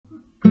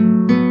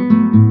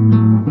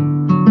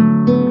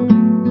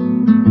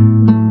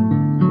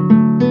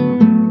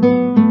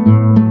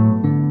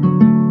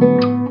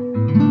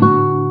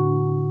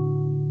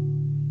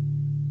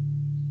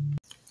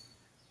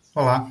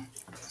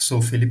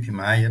Felipe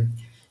Maia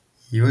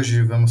e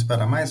hoje vamos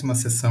para mais uma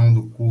sessão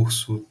do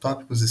curso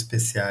Tópicos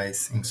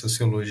Especiais em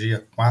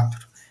Sociologia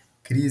 4,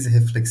 Crise,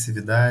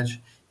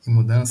 Reflexividade e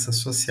Mudança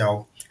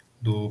Social,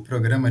 do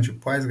Programa de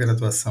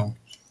Pós-Graduação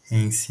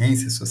em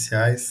Ciências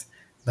Sociais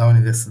da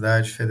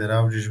Universidade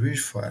Federal de Juiz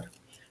de Fora.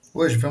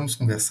 Hoje vamos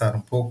conversar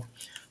um pouco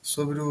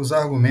sobre os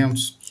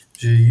argumentos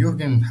de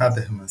Jürgen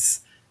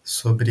Habermas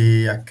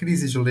sobre a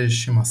crise de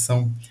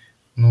legitimação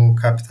no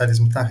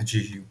capitalismo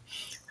tardio.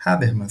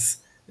 Habermas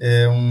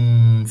é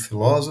um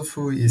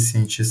filósofo e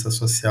cientista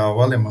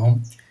social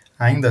alemão,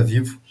 ainda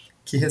vivo,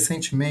 que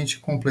recentemente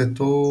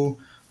completou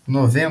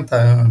 90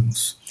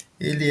 anos.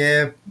 Ele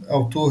é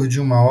autor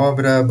de uma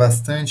obra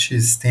bastante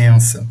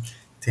extensa,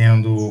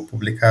 tendo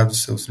publicado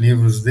seus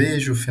livros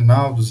desde o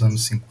final dos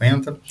anos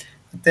 50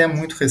 até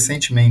muito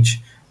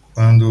recentemente,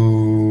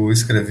 quando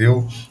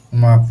escreveu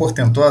uma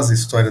portentosa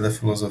história da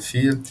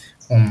filosofia,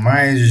 com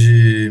mais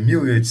de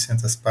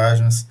 1.800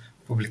 páginas,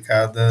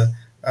 publicada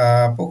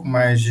há pouco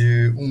mais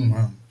de um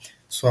ano.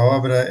 Sua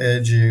obra é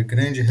de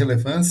grande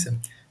relevância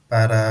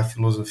para a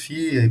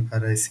filosofia e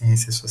para as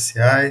ciências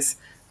sociais,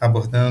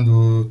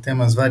 abordando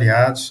temas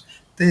variados,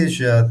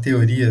 desde a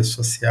teoria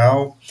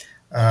social,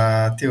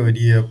 a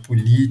teoria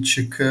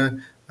política,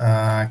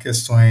 a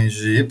questões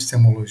de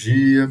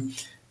epistemologia,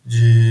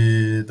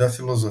 da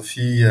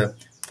filosofia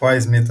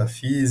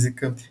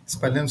pós-metafísica,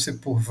 espalhando-se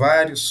por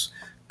vários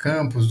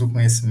campos do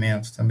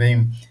conhecimento,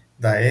 também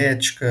da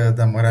ética,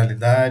 da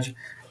moralidade,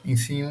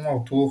 enfim, um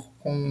autor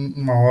com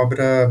uma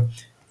obra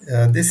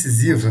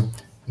decisiva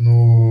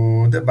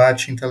no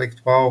debate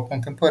intelectual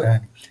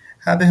contemporâneo.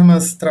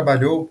 Habermas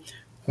trabalhou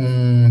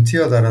com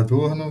Theodor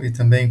Adorno e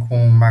também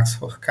com Max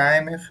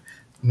Horkheimer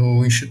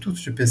no Instituto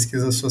de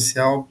Pesquisa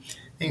Social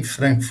em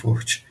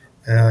Frankfurt.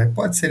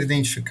 Pode ser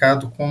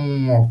identificado como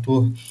um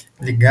autor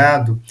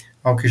ligado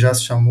ao que já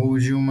se chamou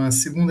de uma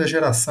segunda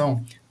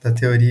geração da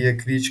teoria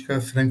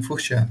crítica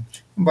frankfurtiana,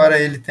 embora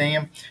ele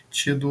tenha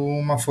tido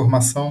uma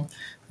formação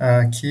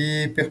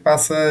que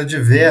perpassa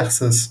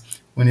diversas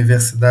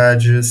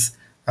universidades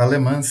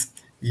alemãs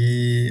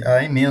e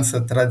a imensa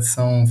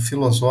tradição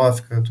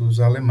filosófica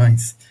dos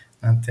alemães,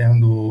 né,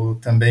 tendo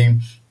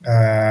também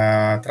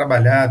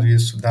trabalhado e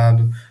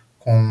estudado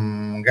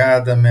com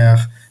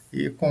Gadamer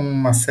e com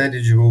uma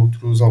série de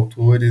outros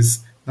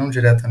autores não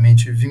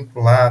diretamente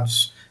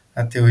vinculados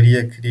à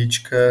teoria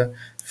crítica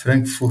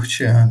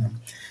frankfurtiana.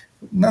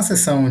 Na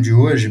sessão de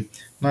hoje,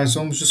 nós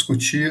vamos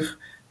discutir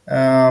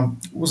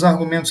os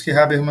argumentos que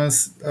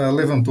Habermas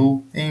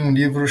levantou em um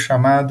livro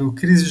chamado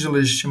Crise de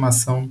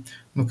Legitimação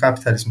no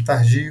Capitalismo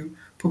Tardio,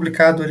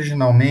 publicado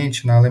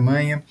originalmente na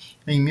Alemanha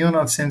em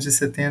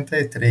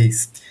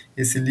 1973.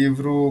 Esse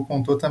livro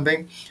contou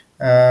também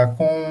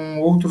com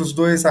outros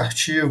dois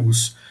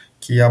artigos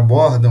que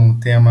abordam o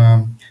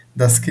tema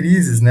das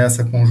crises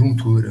nessa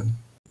conjuntura.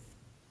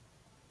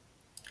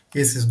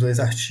 Esses dois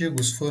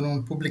artigos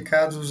foram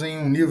publicados em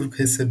um livro que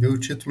recebeu o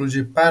título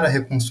de Para a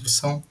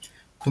Reconstrução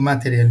do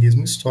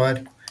Materialismo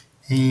Histórico,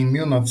 em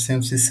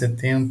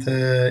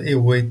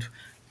 1978,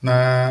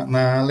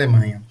 na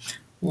Alemanha.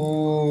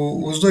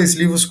 Os dois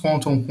livros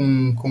contam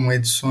com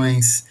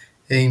edições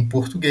em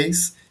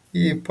português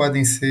e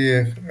podem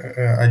ser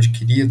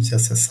adquiridos e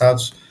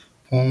acessados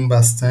com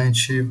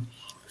bastante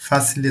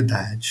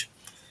facilidade.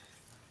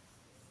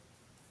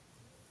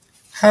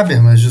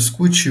 Habermas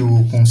discute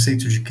o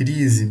conceito de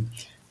crise,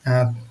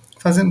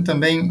 fazendo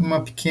também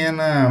uma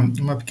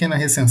pequena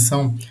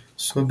recensão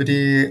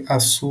sobre a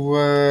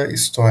sua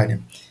história.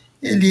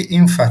 Ele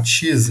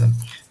enfatiza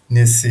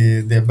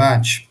nesse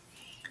debate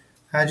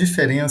a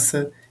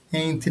diferença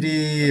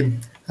entre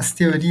as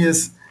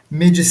teorias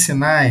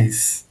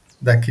medicinais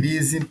da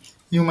crise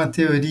e uma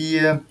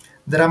teoria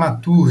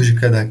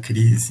dramatúrgica da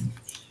crise.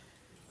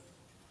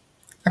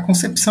 A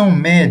concepção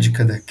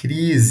médica da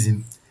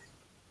crise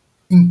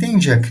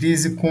entende a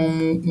crise como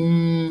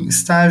um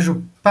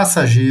estágio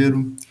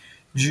passageiro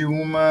de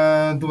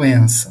uma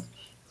doença,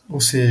 ou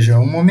seja,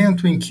 um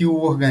momento em que o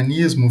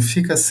organismo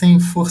fica sem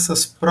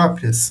forças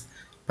próprias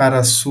para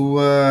a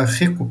sua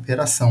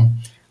recuperação,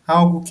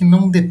 algo que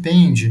não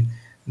depende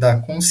da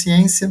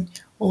consciência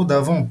ou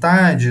da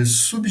vontade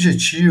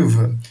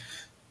subjetiva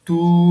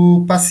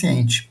do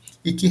paciente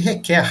e que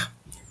requer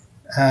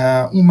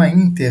uma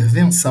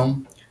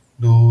intervenção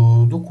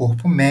do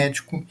corpo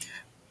médico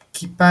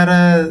que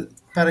para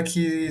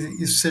que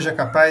isso seja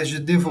capaz de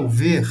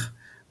devolver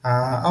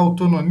a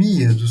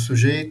autonomia do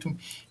sujeito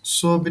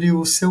sobre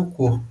o seu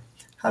corpo.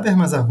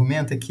 Habermas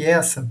argumenta que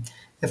essa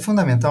é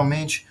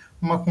fundamentalmente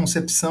uma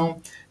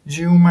concepção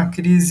de uma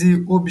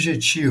crise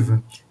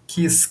objetiva,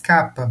 que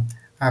escapa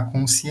à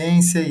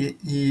consciência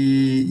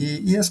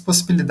e às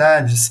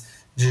possibilidades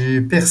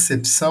de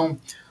percepção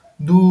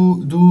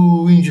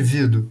do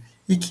indivíduo,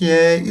 e que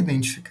é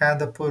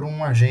identificada por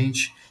um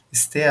agente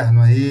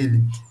externo a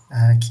ele,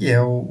 que é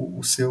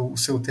o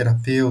seu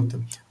terapeuta,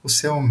 o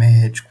seu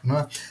médico. Não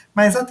é?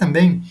 Mas há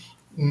também,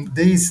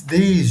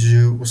 desde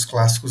os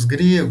clássicos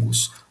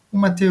gregos,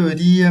 uma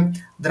teoria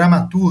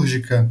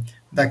dramatúrgica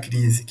da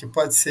crise, que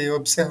pode ser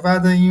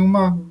observada em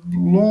uma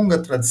longa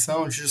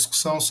tradição de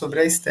discussão sobre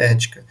a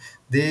estética,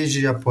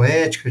 desde a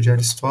poética de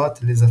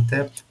Aristóteles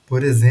até,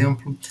 por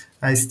exemplo,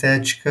 a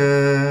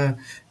estética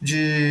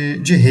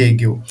de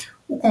Hegel.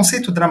 O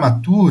conceito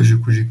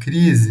dramatúrgico de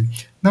crise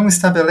não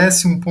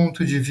estabelece um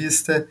ponto de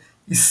vista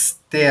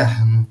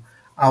externo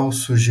ao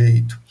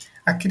sujeito.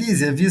 A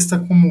crise é vista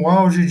como o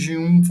auge de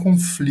um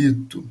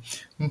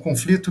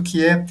conflito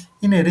que é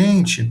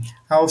inerente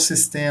ao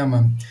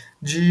sistema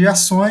de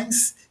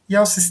ações e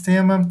ao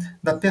sistema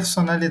da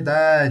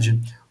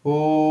personalidade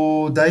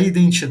ou da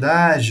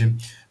identidade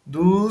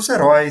dos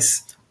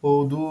heróis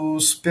ou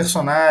dos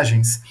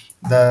personagens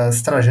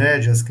das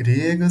tragédias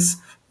gregas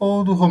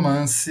ou do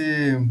romance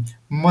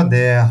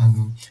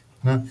moderno.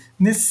 Né?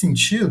 Nesse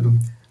sentido,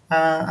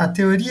 a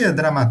teoria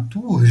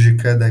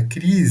dramatúrgica da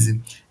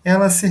crise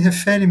ela se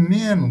refere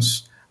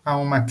menos a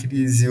uma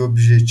crise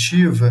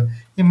objetiva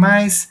e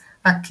mais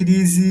à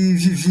crise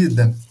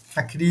vivida,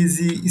 a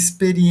crise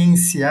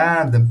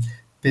experienciada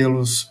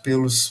pelos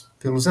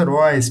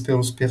heróis,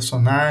 pelos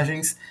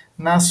personagens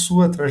na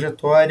sua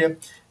trajetória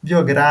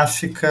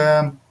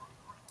biográfica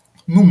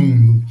no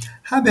mundo.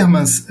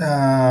 Habermas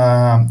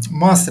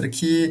mostra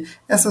que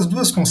essas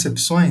duas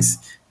concepções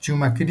de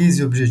uma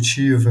crise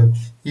objetiva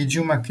e de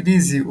uma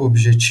crise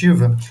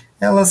objetiva,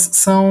 elas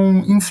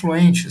são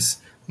influentes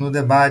no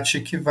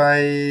debate que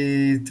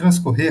vai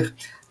transcorrer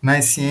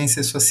nas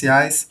ciências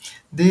sociais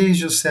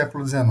desde o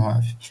século XIX.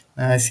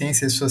 Nas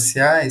ciências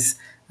sociais,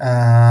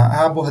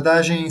 a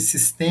abordagem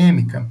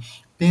sistêmica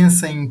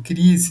pensa em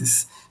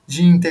crises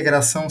de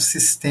integração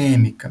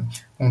sistêmica,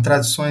 com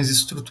tradições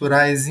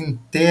estruturais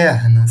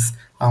internas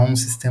a um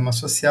sistema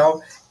social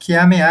que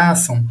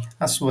ameaçam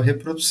a sua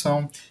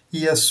reprodução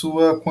e a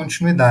sua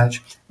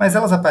continuidade. Mas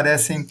elas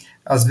aparecem,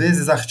 às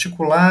vezes,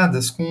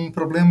 articuladas com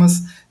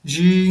problemas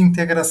de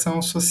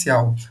integração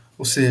social,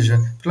 ou seja,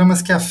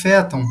 problemas que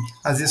afetam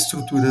as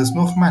estruturas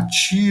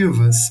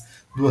normativas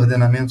do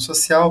ordenamento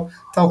social,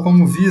 tal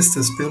como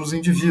vistas pelos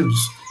indivíduos,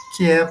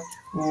 que é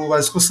a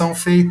discussão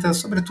feita,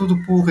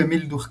 sobretudo, por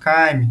Emile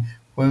Durkheim,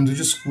 quando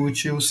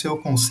discute o seu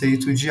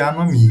conceito de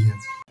anomia.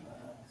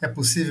 É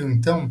possível,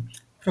 então,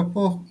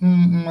 propor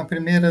uma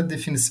primeira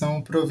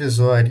definição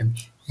provisória,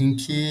 em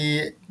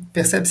que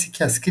percebe-se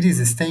que as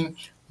crises têm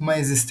uma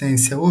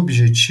existência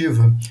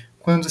objetiva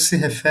quando se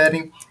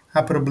referem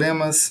a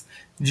problemas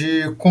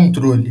de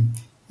controle.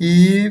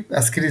 E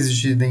as crises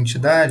de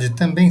identidade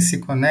também se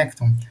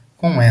conectam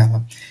com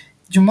ela.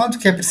 De modo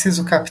que é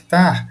preciso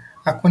captar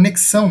a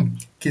conexão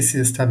que se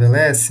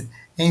estabelece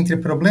entre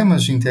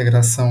problemas de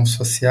integração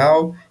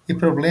social e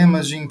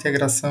problemas de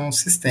integração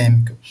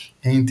sistêmica,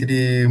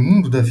 entre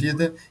mundo da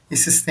vida e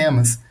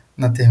sistemas,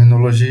 na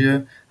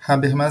terminologia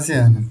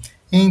habermasiana,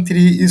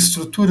 entre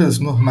estruturas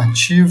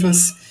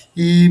normativas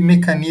e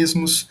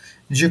mecanismos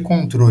de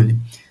controle.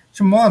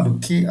 De modo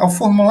que, ao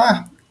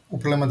formular o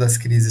problema das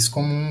crises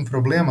como um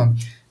problema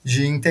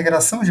de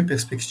integração de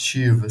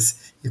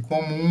perspectivas e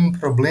como um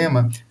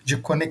problema de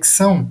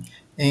conexão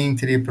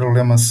entre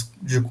problemas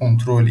de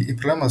controle e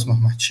problemas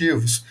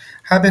normativos,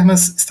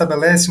 Habermas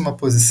estabelece uma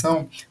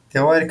posição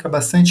teórica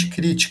bastante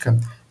crítica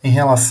em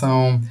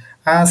relação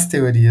às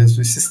teorias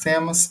dos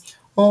sistemas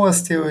ou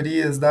às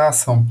teorias da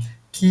ação,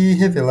 que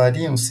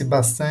revelariam-se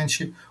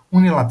bastante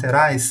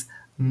unilaterais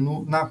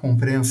na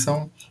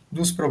compreensão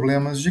dos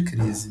problemas de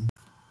crise.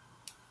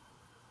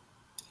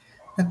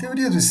 Na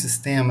teoria dos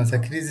sistemas, a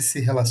crise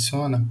se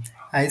relaciona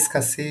à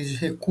escassez de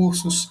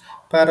recursos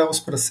para os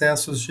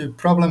processos de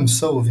problem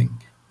solving,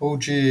 ou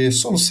de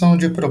solução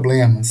de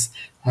problemas,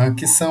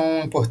 que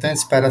são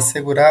importantes para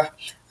assegurar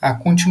a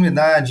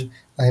continuidade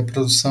da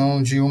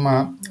reprodução de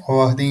uma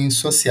ordem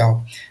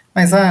social.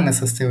 Mas há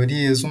nessas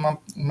teorias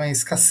uma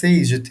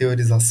escassez de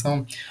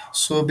teorização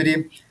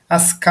sobre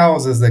as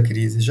causas da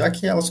crise, já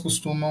que elas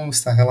costumam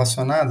estar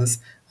relacionadas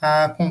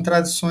a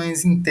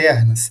contradições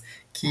internas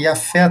que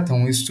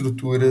afetam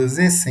estruturas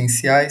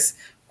essenciais,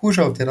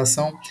 cuja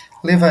alteração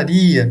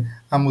levaria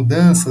a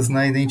mudanças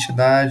na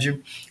identidade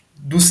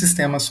do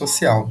sistema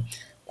social.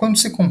 Quando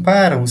se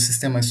compara os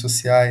sistemas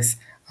sociais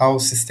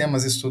aos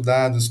sistemas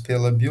estudados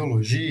pela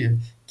biologia,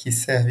 que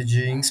serve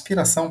de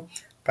inspiração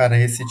para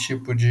esse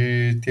tipo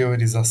de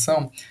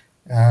teorização,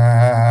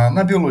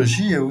 na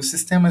biologia, os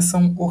sistemas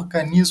são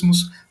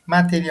organismos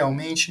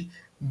materialmente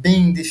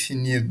bem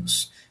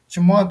definidos, de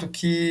modo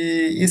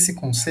que esse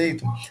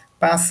conceito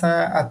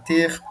passa a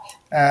ter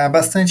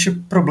bastante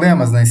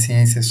problemas nas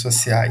ciências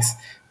sociais,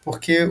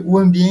 porque o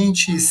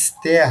ambiente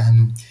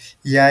externo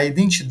e a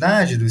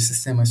identidade dos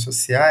sistemas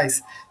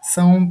sociais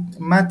são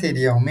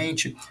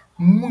materialmente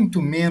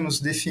muito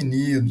menos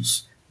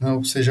definidos, não?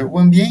 Ou seja, o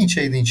ambiente e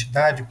a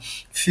identidade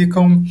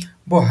ficam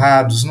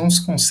borrados, não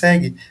se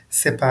consegue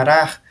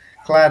separar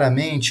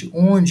claramente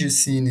onde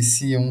se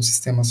inicia um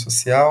sistema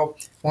social,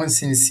 onde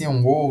se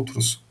iniciam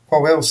outros,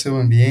 qual é o seu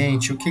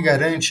ambiente, o que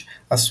garante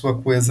a sua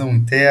coesão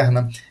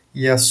interna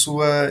e a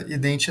sua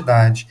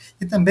identidade.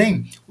 E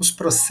também os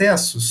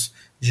processos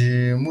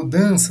de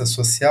mudança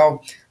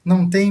social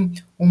não têm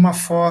uma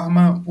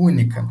forma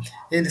única.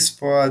 Eles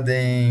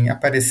podem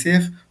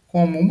aparecer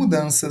como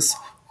mudanças,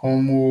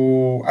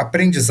 como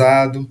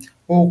aprendizado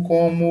ou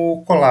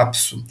como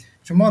colapso,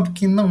 de modo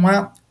que não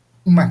há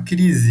uma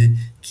crise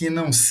que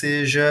não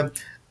seja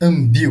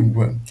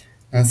ambígua.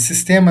 Os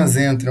sistemas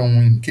entram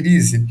em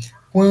crise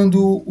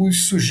quando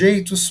os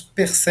sujeitos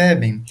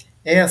percebem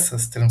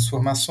essas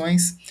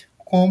transformações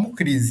como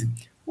crise,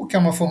 o que é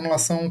uma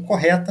formulação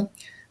correta,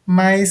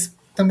 mas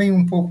também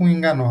um pouco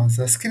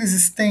enganosa. As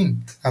crises têm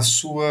a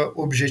sua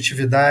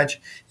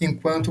objetividade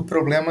enquanto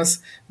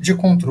problemas de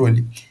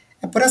controle.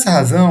 É por essa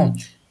razão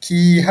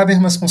que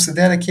Habermas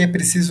considera que é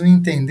preciso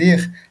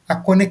entender a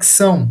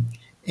conexão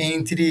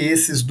entre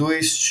esses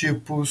dois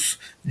tipos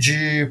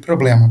de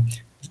problema,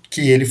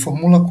 que ele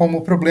formula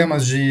como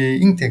problemas de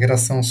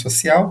integração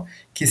social,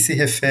 que se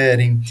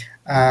referem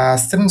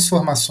às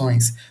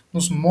transformações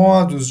nos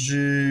modos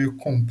de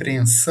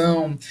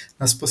compreensão,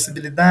 nas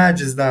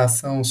possibilidades da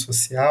ação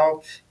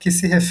social, que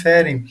se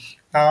referem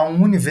a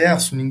um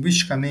universo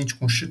linguisticamente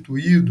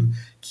constituído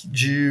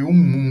de um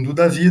mundo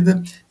da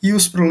vida e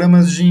os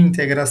problemas de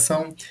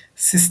integração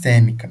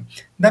sistêmica.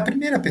 Da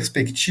primeira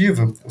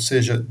perspectiva, ou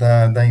seja,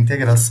 da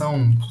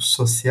integração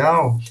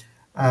social,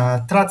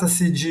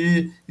 trata-se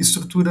de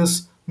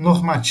estruturas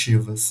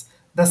normativas.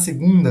 Da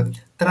segunda,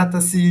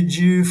 trata-se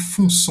de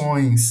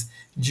funções,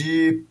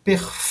 de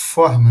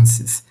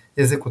performances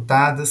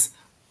executadas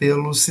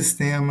pelos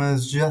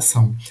sistemas de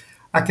ação.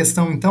 A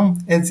questão, então,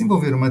 é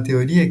desenvolver uma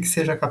teoria que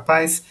seja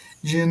capaz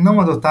de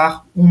não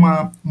adotar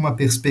uma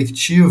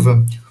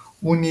perspectiva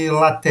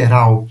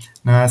unilateral.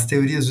 Nas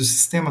teorias dos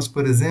sistemas,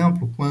 por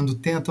exemplo, quando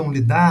tentam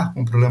lidar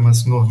com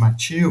problemas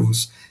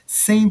normativos,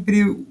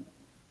 sempre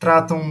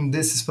tratam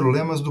desses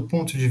problemas do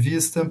ponto de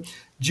vista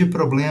de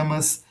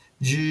problemas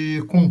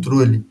de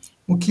controle,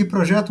 o que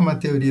projeta uma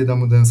teoria da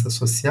mudança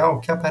social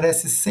que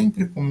aparece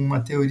sempre como uma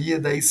teoria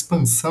da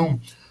expansão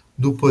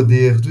do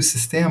poder dos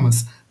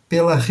sistemas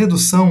pela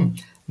redução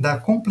da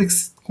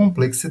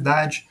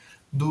complexidade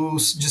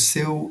de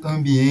seu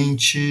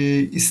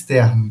ambiente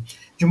externo,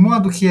 de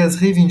modo que as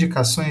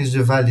reivindicações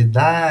de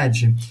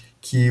validade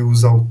que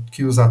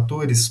os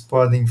atores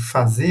podem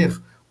fazer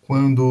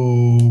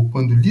quando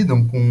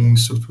lidam com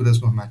estruturas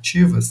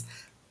normativas,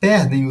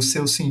 perdem o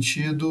seu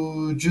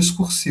sentido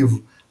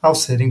discursivo, ao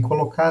serem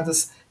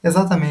colocadas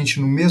exatamente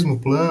no mesmo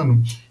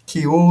plano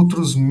que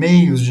outros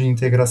meios de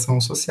integração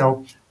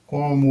social,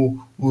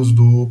 como os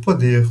do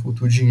poder, o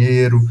do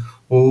dinheiro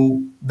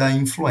ou da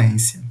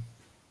influência.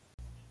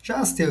 Já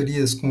as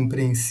teorias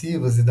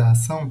compreensivas e da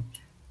ação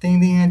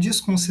tendem a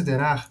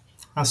desconsiderar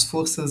as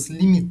forças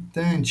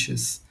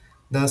limitantes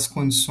das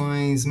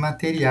condições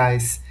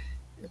materiais,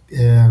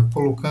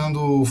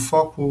 colocando o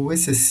foco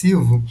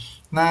excessivo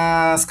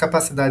nas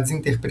capacidades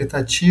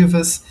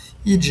interpretativas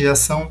e de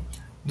ação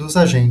dos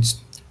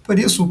agentes. Por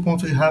isso, o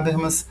ponto de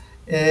Habermas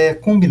é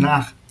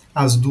combinar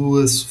as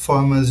duas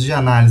formas de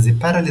análise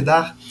para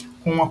lidar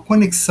com a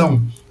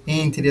conexão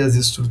entre as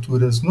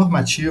estruturas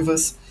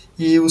normativas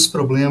e os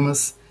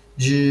problemas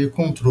de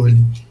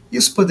controle.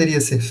 Isso poderia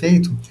ser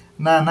feito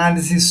na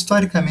análise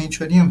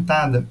historicamente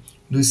orientada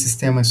dos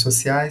sistemas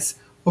sociais,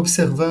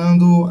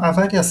 observando a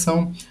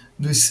variação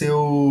dos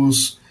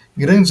seus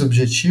grandes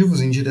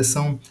objetivos em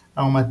direção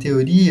a uma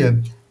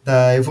teoria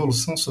da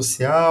evolução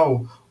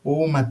social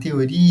ou uma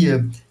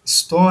teoria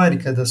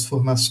histórica das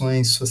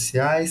formações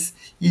sociais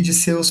e de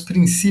seus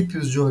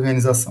princípios de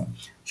organização,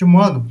 de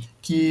modo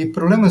que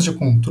problemas de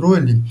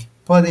controle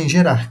podem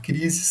gerar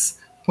crises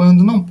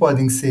quando não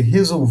podem ser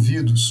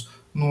resolvidos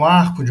no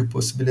arco de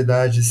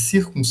possibilidades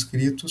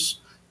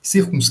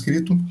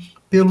circunscrito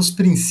pelos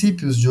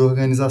princípios de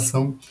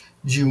organização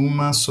de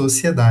uma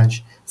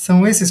sociedade.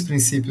 São esses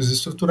princípios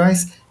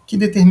estruturais que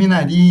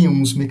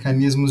determinariam os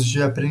mecanismos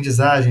de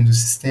aprendizagem dos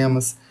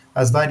sistemas,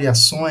 as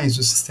variações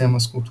dos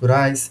sistemas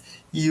culturais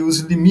e os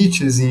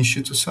limites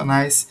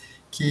institucionais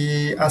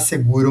que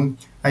asseguram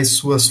as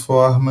suas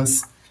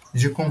formas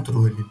de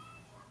controle.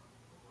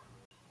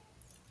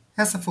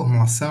 Essa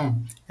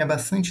formulação é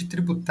bastante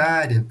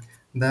tributária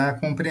da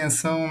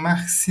compreensão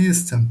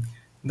marxista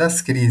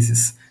das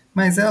crises,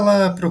 mas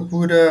ela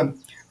procura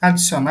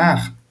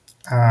adicionar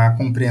à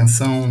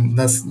compreensão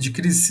de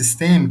crise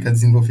sistêmica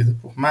desenvolvida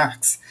por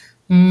Marx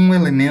um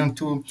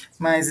elemento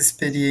mais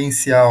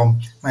experiencial,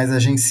 mais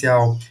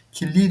agencial,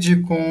 que lide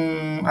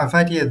com a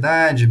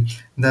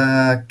variedade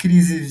da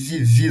crise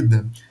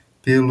vivida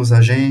pelos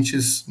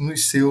agentes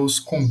nos seus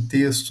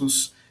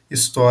contextos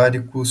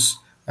históricos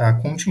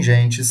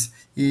contingentes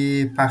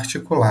e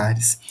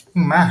particulares.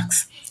 Em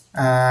Marx,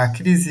 a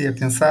crise é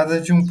pensada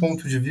de um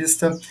ponto de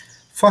vista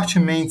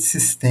fortemente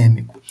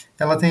sistêmico.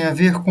 Ela tem a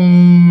ver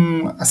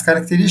com as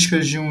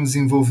características de um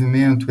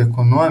desenvolvimento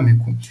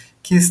econômico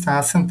que está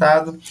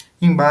assentado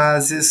em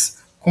bases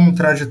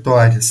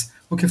contraditórias,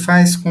 o que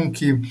faz com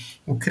que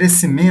o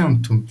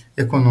crescimento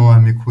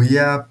econômico e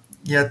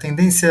a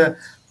tendência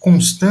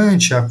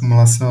constante à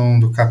acumulação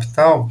do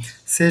capital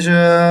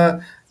seja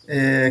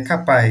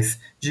capaz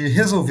de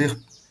resolver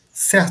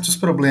certos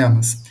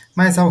problemas,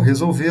 mas ao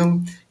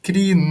resolvê-lo,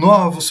 crie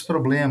novos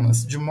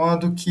problemas, de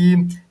modo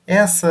que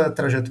essa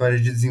trajetória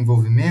de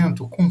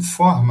desenvolvimento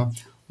conforma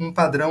um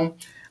padrão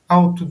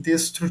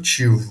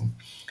autodestrutivo.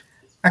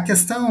 A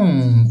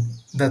questão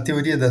da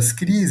teoria das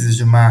crises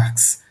de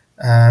Marx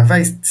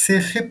vai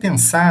ser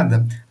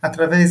repensada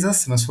através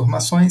das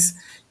transformações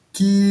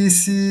que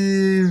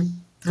se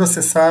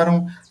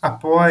processaram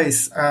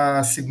após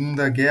a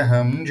Segunda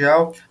Guerra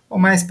Mundial, ou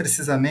mais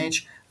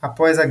precisamente,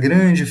 após a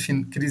grande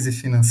crise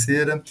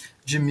financeira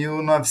de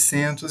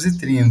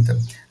 1930.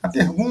 A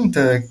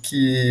pergunta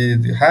que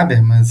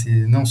Habermas,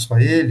 e não só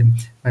ele,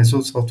 mas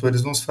outros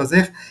autores vão se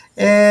fazer,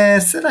 é: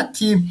 será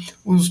que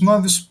os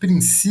novos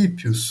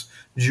princípios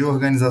de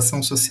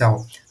organização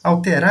social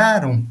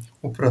alteraram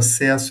o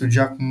processo de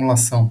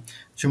acumulação,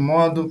 de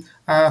modo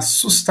a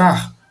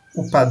assustar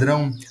o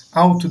padrão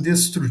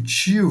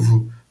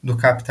autodestrutivo do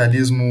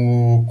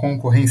capitalismo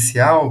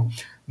concorrencial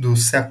do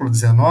século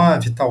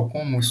XIX, tal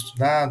como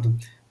estudado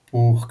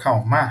por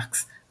Karl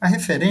Marx? A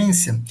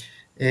referência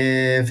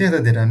é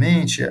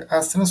verdadeiramente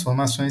as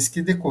transformações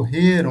que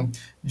decorreram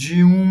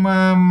de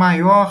uma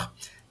maior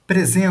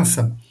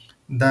presença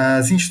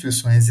das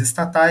instituições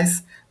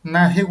estatais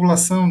na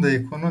regulação da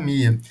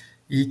economia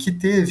e que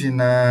teve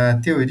na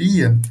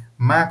teoria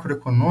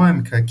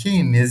macroeconômica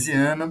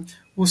keynesiana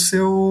o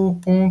seu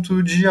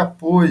ponto de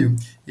apoio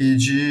e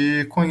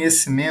de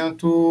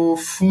conhecimento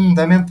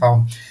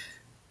fundamental.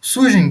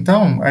 Surgem,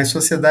 então, as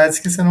sociedades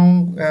que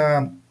serão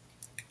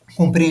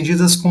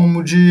compreendidas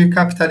como de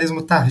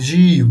capitalismo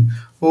tardio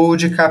ou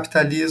de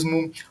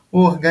capitalismo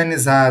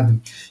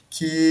organizado,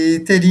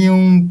 que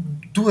teriam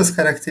duas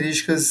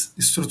características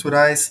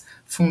estruturais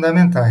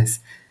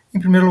fundamentais. Em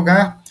primeiro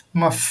lugar,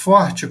 uma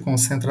forte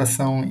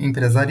concentração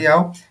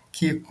empresarial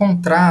que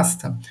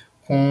contrasta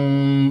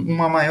com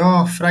uma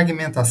maior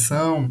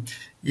fragmentação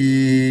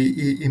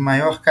e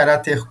maior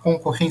caráter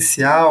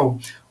concorrencial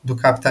do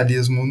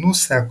capitalismo no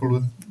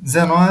século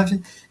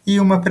XIX e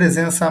uma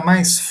presença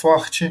mais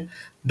forte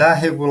da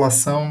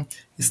regulação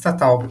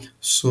estatal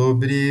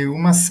sobre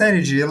uma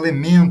série de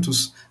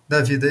elementos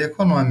da vida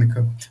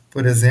econômica,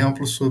 por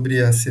exemplo,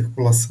 sobre a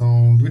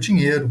circulação do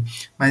dinheiro,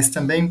 mas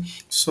também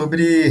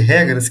sobre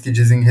regras que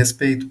dizem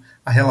respeito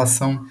à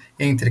relação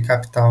entre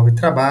capital e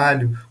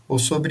trabalho, ou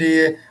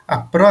sobre a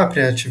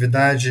própria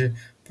atividade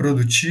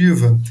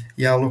produtiva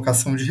e a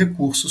alocação de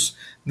recursos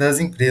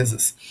das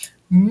empresas.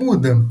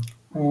 Muda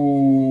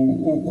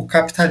o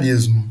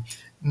capitalismo.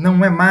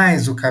 Não é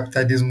mais o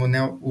capitalismo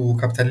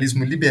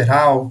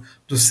liberal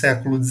do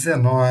século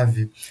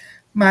XIX,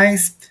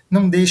 mas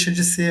não deixa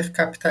de ser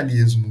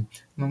capitalismo.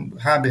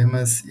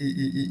 Habermas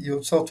e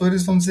outros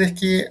autores vão dizer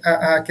que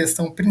a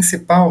questão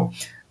principal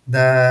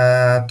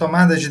da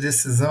tomada de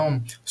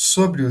decisão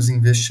sobre os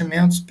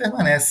investimentos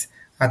permanece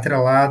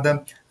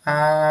atrelada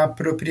à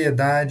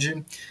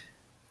propriedade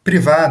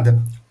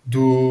privada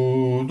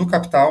do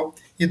capital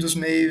e dos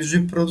meios de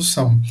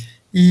produção.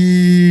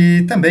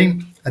 E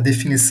também a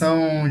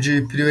definição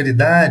de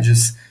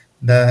prioridades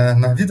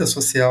na vida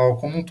social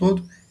como um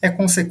todo é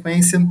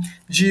consequência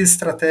de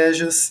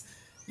estratégias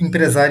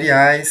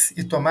empresariais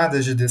e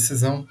tomadas de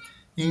decisão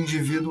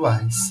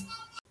individuais.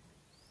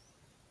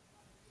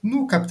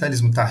 No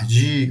capitalismo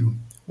tardio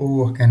ou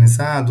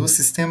organizado, o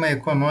sistema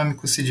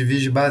econômico se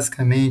divide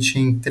basicamente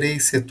em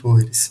três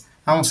setores.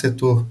 Há um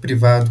setor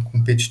privado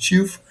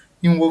competitivo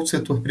e um outro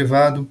setor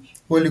privado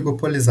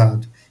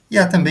oligopolizado. E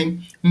há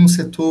também um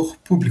setor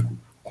público,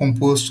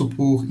 composto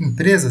por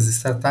empresas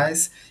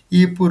estatais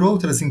e por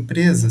outras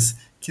empresas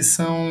que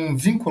são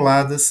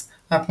vinculadas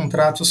a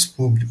contratos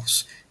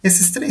públicos.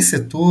 Esses três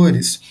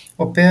setores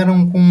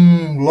operam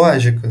com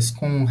lógicas,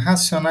 com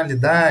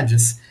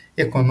racionalidades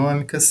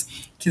econômicas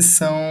que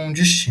são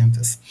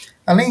distintas.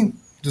 Além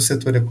do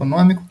setor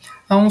econômico,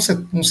 há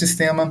um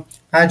sistema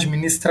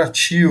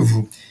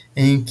administrativo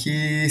em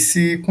que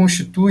se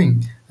constituem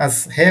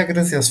as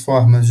regras e as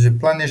formas de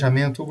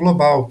planejamento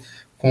global,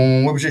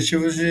 com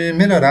objetivos de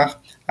melhorar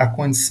a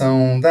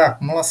condição da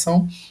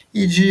acumulação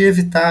e de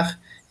evitar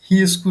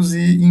riscos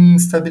e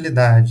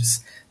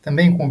instabilidades,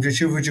 também com o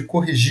objetivo de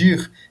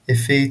corrigir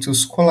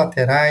efeitos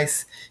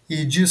colaterais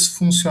e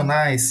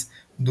disfuncionais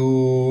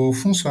do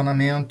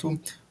funcionamento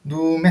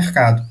do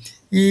mercado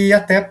e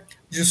até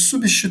de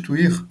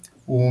substituir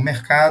o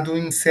mercado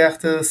em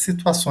certas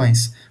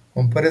situações,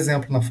 como, por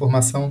exemplo, na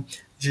formação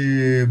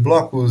de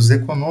blocos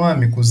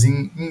econômicos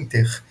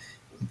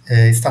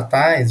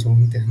interestatais ou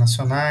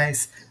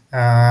internacionais,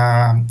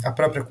 a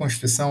própria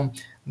constituição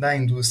da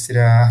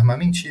indústria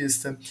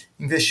armamentista,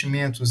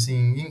 investimentos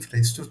em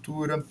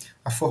infraestrutura,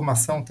 a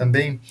formação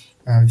também,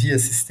 via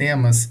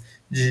sistemas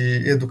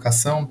de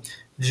educação,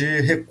 de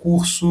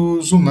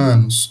recursos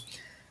humanos.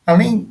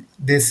 Além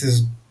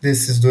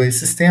desses dois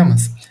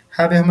sistemas,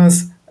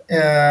 Habermas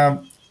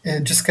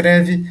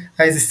descreve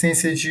a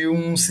existência de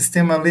um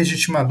sistema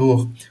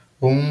legitimador,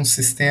 ou um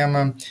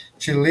sistema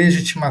de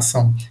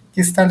legitimação, que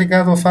está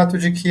ligado ao fato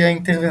de que a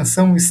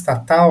intervenção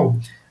estatal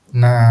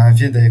na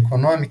vida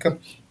econômica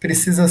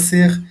precisa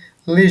ser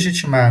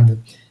legitimada.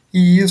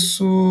 E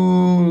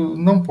isso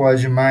não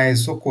pode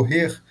mais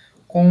ocorrer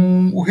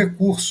com o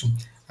recurso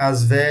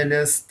às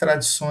velhas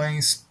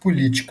tradições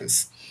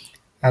políticas.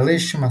 A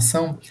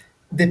legitimação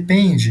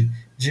depende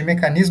de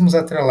mecanismos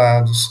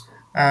atrelados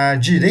a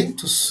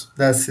direitos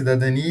da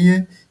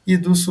cidadania e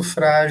do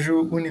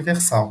sufrágio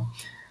universal.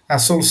 A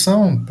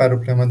solução para o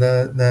problema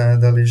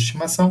da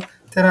legitimação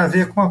terá a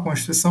ver com a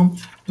constituição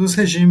dos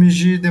regimes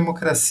de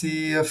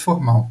democracia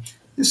formal.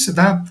 Isso se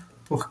dá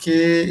porque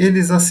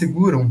eles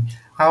asseguram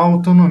a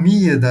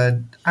autonomia da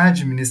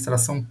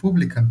administração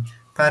pública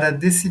para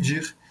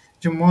decidir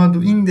de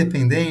modo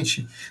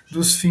independente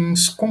dos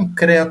fins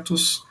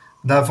concretos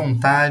da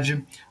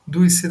vontade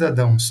dos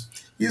cidadãos.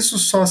 Isso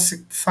só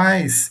se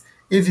faz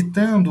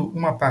evitando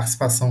uma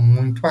participação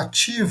muito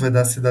ativa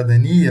da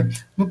cidadania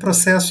no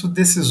processo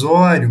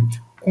decisório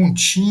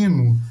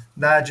contínuo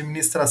da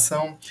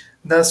administração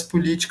das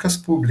políticas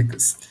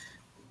públicas.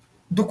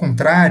 Do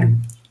contrário,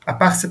 a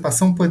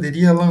participação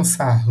poderia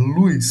lançar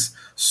luz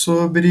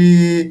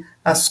sobre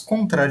as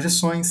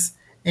contradições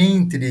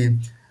entre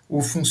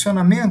o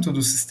funcionamento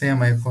do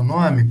sistema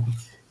econômico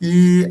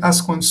e as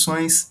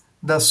condições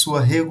da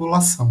sua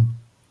regulação.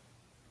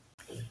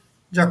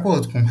 De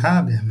acordo com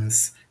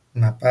Habermas,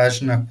 na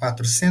página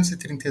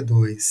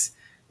 432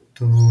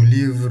 do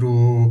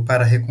livro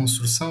Para a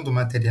Reconstrução do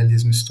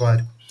Materialismo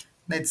Histórico,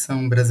 na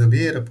edição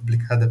brasileira,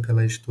 publicada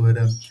pela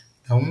editora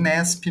da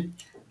Unesp,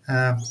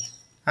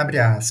 abre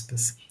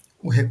aspas,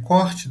 o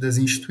recorte das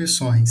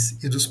instituições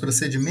e dos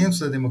procedimentos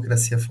da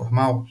democracia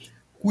formal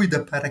cuida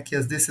para que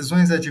as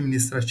decisões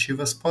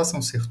administrativas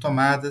possam ser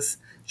tomadas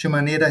de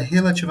maneira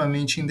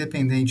relativamente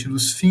independente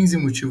dos fins e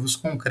motivos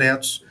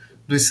concretos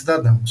dos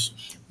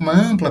cidadãos. Uma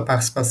ampla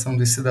participação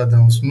dos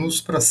cidadãos nos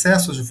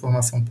processos de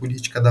formação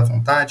política da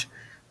vontade,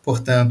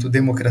 portanto,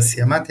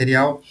 democracia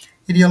material,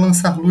 iria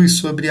lançar luz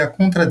sobre a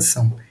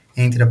contradição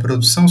entre a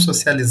produção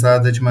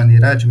socializada de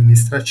maneira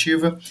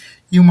administrativa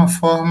e uma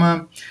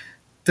forma,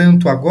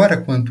 tanto agora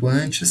quanto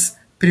antes,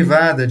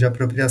 privada de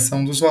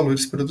apropriação dos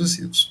valores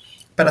produzidos.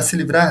 Para se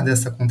livrar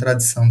dessa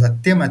contradição da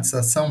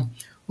tematização,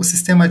 o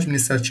sistema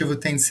administrativo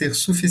tem de ser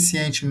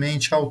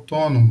suficientemente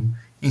autônomo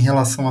em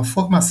relação à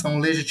formação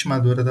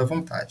legitimadora da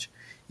vontade.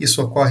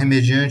 Isso ocorre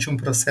mediante um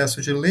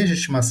processo de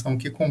legitimação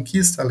que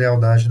conquista a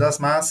lealdade das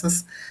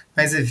massas,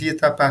 mas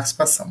evita a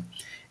participação.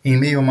 Em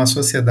meio a uma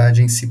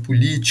sociedade em si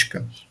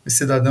política, os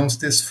cidadãos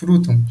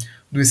desfrutam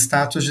do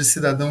status de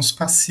cidadãos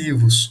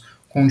passivos,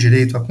 com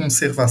direito à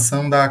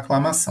conservação da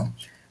aclamação.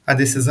 A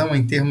decisão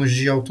em termos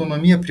de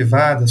autonomia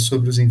privada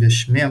sobre os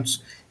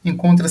investimentos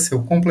encontra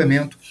seu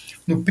complemento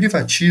no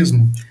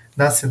privatismo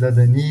da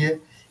cidadania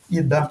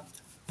e da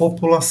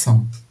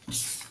população.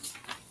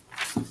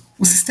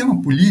 O sistema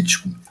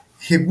político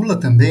regula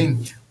também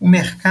o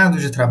mercado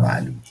de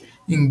trabalho,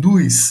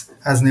 induz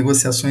as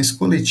negociações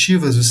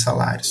coletivas dos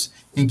salários,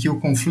 em que o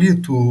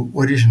conflito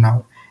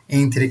original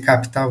entre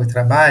capital e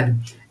trabalho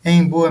é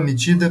em boa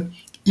medida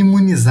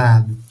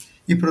imunizado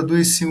e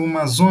produz-se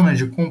uma zona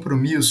de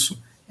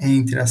compromisso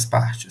entre as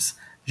partes,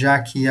 já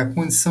que a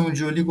condição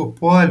de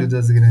oligopólio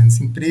das grandes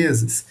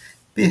empresas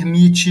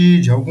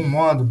permite, de algum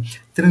modo,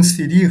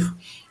 transferir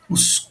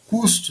os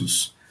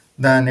custos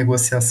da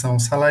negociação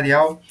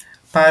salarial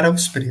para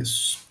os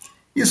preços.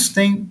 Isso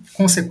tem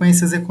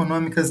consequências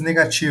econômicas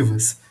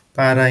negativas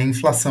para a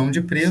inflação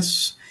de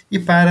preços e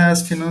para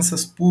as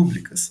finanças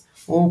públicas,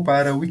 ou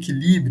para o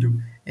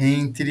equilíbrio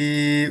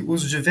entre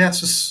os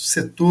diversos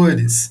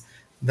setores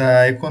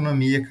da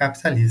economia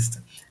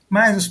capitalista.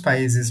 Mas os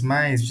países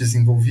mais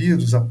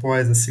desenvolvidos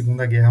após a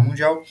Segunda Guerra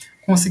Mundial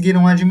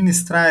conseguiram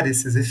administrar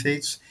esses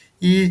efeitos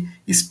e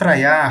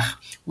espraiar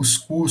os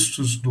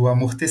custos do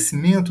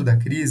amortecimento da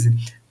crise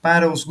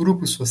para os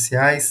grupos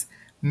sociais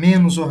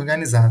menos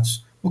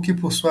organizados, o que,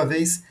 por sua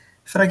vez,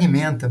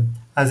 fragmenta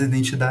as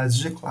identidades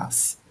de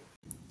classe.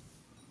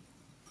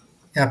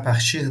 É a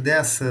partir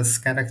dessas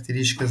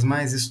características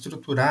mais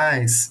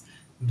estruturais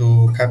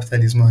do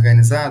capitalismo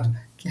organizado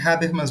que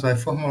Habermas vai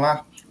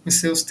formular os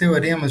seus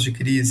teoremas de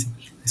crise,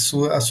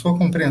 a sua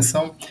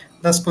compreensão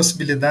das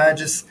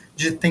possibilidades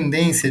de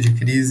tendência de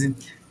crise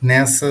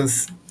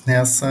nessas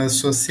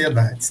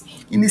sociedades.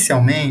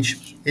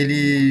 Inicialmente,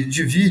 ele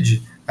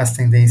divide as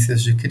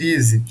tendências de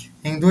crise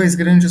em dois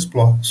grandes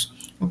blocos,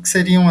 o que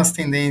seriam as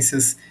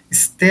tendências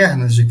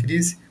externas de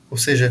crise, ou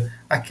seja,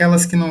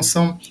 aquelas que não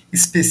são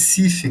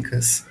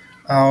específicas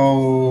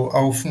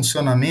ao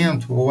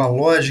funcionamento ou à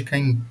lógica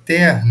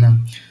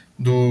interna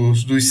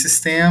dos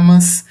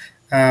sistemas,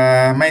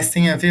 mas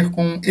tem a ver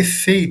com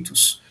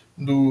efeitos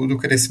do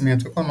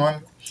crescimento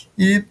econômico,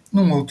 e,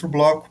 num outro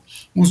bloco,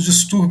 os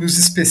distúrbios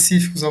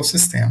específicos ao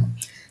sistema.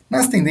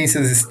 Nas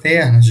tendências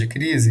externas de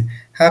crise,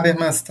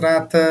 Habermas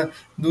trata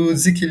do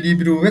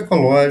desequilíbrio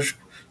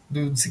ecológico,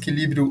 do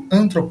desequilíbrio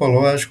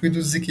antropológico e do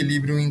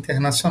desequilíbrio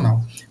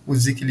internacional. O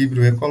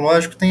desequilíbrio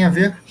ecológico tem a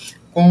ver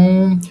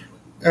com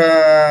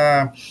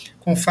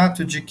o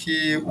fato de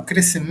que o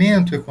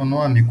crescimento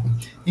econômico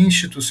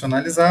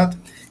institucionalizado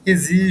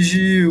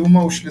exige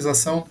uma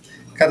utilização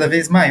cada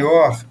vez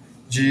maior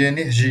de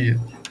energia,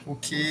 o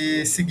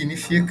que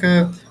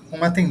significa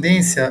uma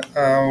tendência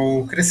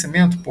ao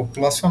crescimento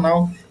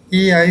populacional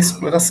e à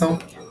exploração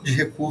de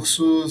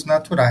recursos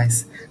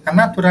naturais. A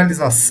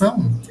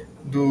naturalização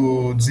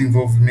do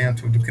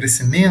desenvolvimento, do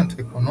crescimento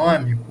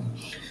econômico,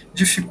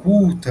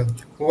 dificulta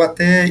ou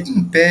até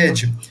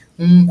impede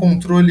um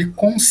controle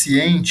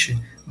consciente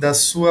da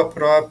sua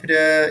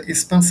própria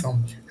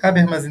expansão.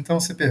 Habermas então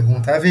se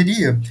pergunta: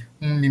 haveria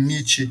um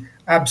limite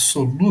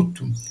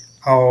absoluto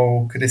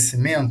ao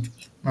crescimento?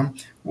 Né?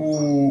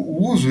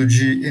 O uso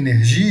de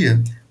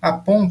energia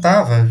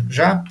apontava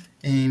já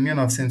em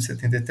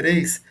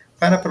 1973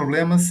 para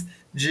problemas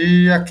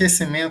de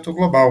aquecimento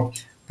global,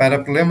 para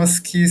problemas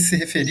que se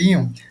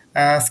referiam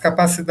às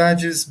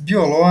capacidades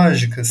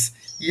biológicas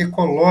e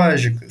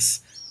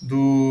ecológicas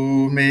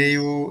do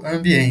meio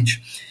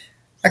ambiente.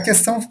 A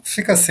questão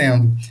fica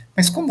sendo,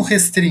 mas como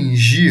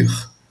restringir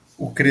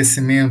o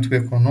crescimento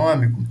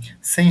econômico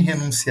sem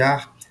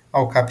renunciar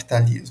ao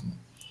capitalismo?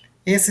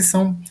 Essas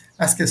são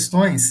as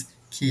questões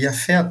que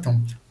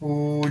afetam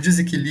o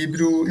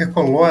desequilíbrio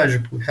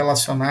ecológico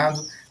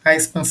relacionado à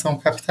expansão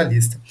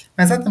capitalista.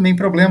 Mas há também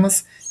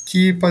problemas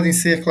que podem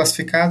ser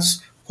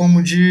classificados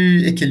como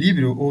de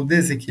equilíbrio ou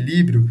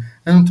desequilíbrio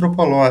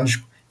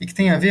antropológico e que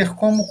têm a ver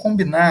como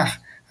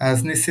combinar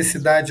as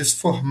necessidades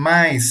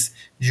formais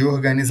de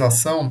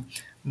organização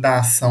da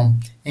ação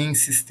em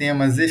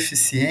sistemas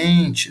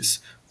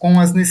eficientes com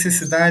as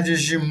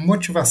necessidades de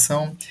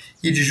motivação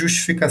e de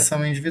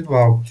justificação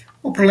individual,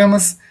 ou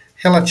problemas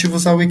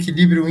relativos ao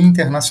equilíbrio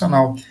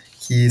internacional,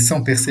 que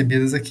são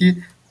percebidos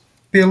aqui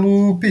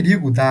pelo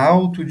perigo da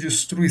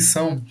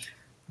autodestruição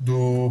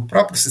do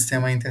próprio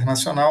sistema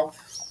internacional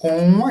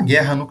com a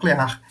guerra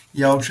nuclear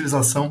e a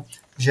utilização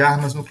de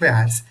armas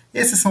nucleares.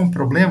 Esses são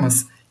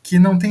problemas que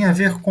não têm a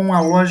ver com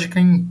a lógica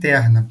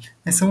interna,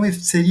 mas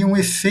seriam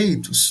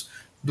efeitos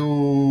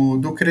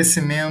do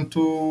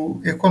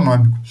crescimento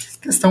econômico.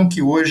 Questão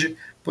que hoje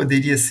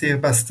poderia ser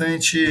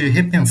bastante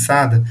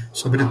repensada,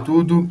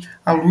 sobretudo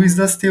à luz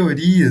das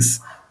teorias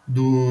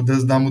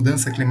da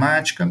mudança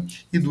climática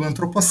e do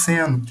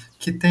antropoceno,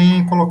 que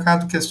têm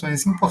colocado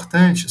questões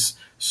importantes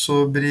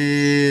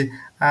sobre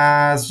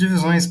as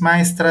divisões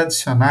mais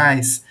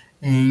tradicionais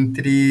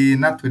entre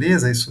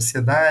natureza e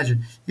sociedade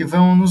e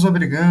vão nos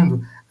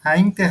obrigando a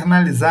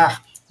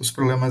internalizar os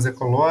problemas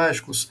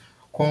ecológicos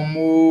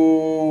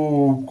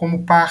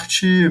como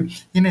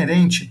parte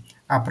inerente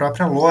à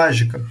própria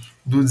lógica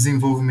do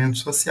desenvolvimento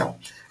social.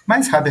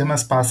 Mas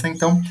Habermas passa,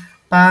 então,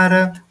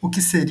 para o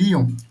que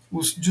seriam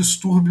os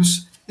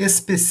distúrbios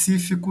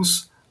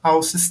específicos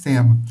ao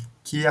sistema,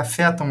 que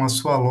afetam a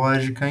sua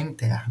lógica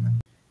interna.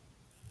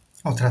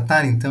 Ao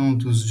tratar, então,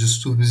 dos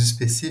distúrbios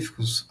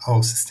específicos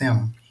ao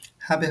sistema,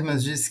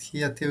 Habermas diz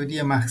que a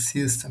teoria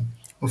marxista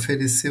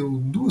ofereceu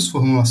duas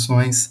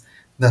formulações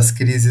das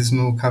crises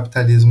no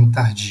capitalismo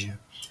tardio.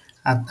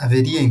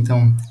 Haveria,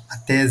 então, a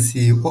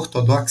tese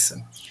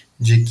ortodoxa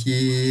de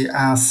que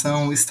a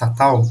ação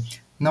estatal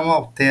não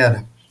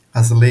altera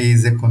as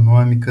leis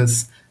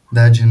econômicas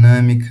da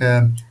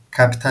dinâmica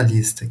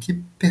capitalista,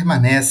 que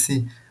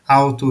permanece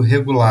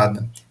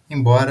autorregulada,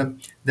 embora,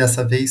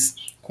 dessa vez,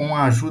 com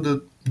a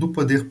ajuda do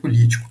poder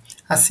político.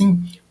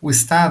 Assim, o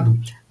Estado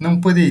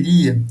não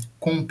poderia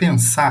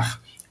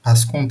compensar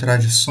as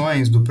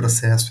contradições do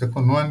processo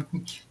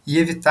econômico e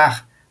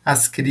evitar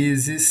as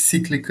crises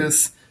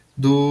cíclicas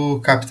do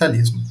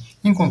capitalismo.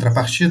 Em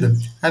contrapartida,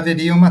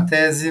 haveria uma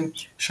tese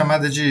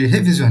chamada de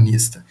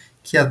revisionista,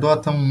 que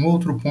adota um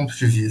outro ponto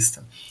de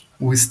vista.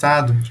 O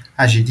Estado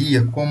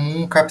agiria como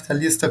um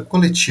capitalista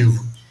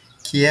coletivo,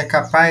 que é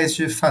capaz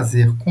de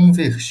fazer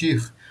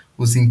convergir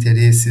os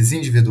interesses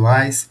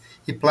individuais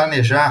e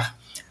planejar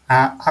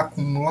a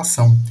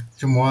acumulação,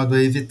 de modo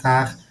a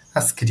evitar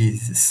as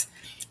crises.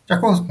 De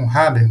acordo com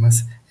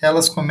Habermas,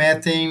 elas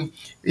cometem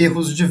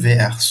erros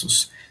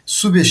diversos,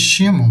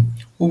 subestimam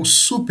ou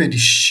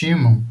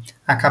superestimam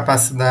a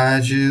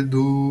capacidade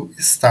do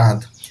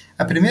Estado.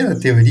 A primeira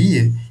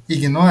teoria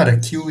ignora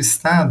que o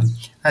Estado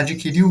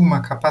adquiriu uma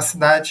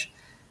capacidade,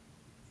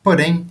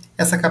 porém,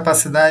 essa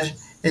capacidade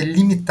é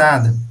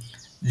limitada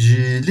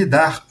de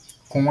lidar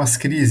com as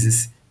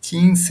crises, que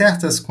em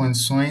certas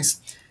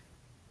condições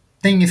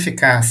tem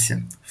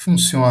eficácia,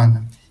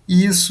 funciona,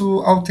 e isso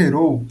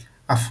alterou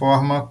a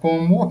forma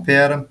como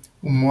opera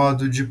o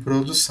modo de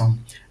produção.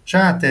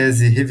 Já a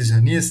tese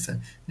revisionista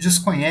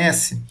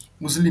desconhece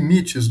os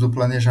limites do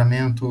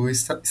planejamento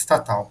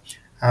estatal.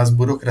 As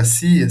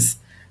burocracias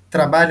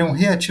trabalham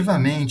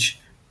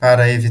reativamente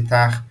para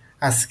evitar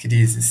as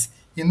crises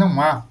e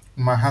não há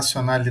uma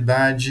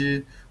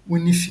racionalidade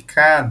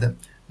unificada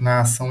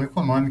na ação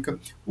econômica,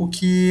 o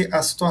que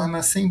as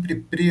torna sempre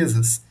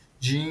presas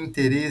de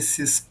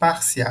interesses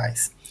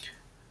parciais.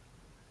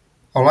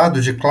 Ao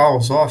lado de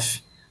Klaus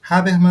Hoff,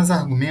 Habermas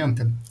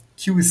argumenta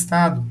que o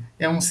Estado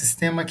é um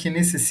sistema que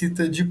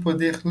necessita de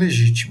poder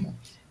legítimo.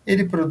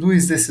 Ele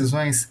produz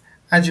decisões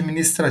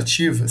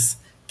administrativas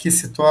que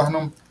se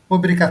tornam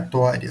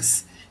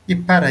obrigatórias e,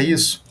 para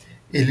isso,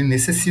 ele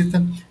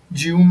necessita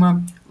de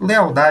uma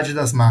lealdade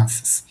das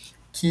massas,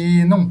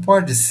 que não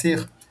pode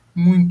ser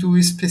muito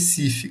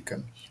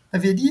específica.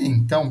 Haveria,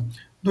 então,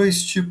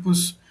 dois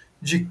tipos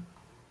de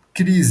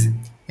crise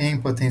em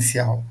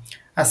potencial: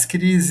 as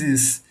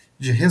crises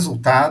de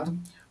resultado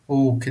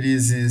ou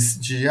crises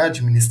de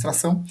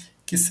administração,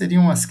 que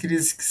seriam as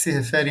crises que se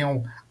referem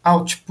ao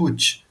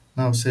output,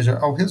 né, ou seja,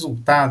 ao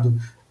resultado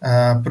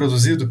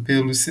produzido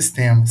pelos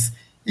sistemas,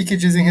 e que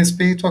dizem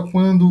respeito a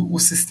quando o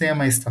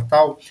sistema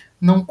estatal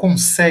não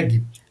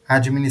consegue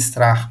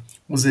administrar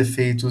os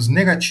efeitos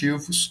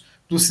negativos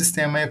do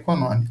sistema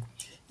econômico.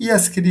 E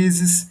as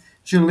crises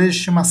de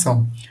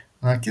legitimação,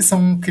 né, que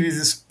são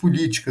crises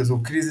políticas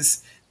ou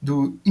crises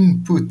do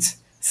input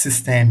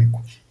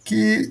sistêmico,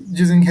 que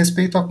dizem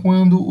respeito a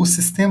quando o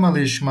sistema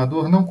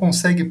legitimador não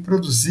consegue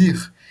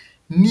produzir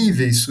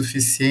níveis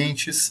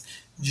suficientes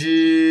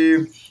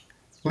de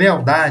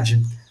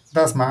lealdade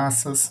das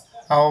massas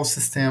ao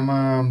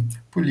sistema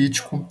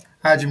político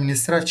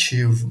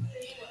administrativo.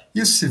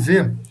 Isso se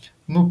vê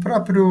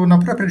na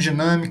própria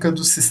dinâmica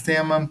do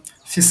sistema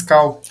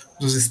fiscal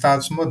dos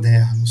Estados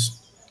modernos.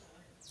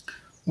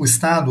 O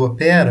Estado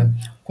opera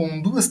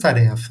com duas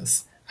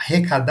tarefas: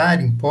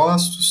 arrecadar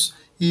impostos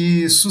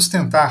e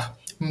sustentar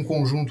um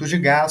conjunto de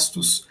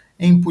gastos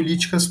em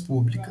políticas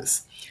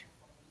públicas.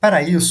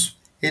 Para isso,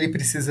 ele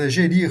precisa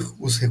gerir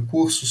os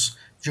recursos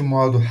de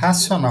modo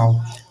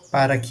racional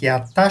para que a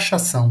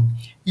taxação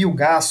e o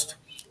gasto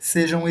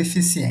sejam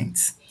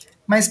eficientes,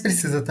 mas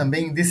precisa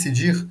também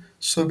decidir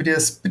sobre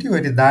as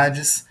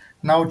prioridades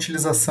na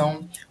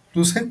utilização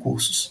dos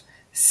recursos.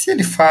 Se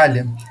ele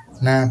falha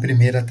na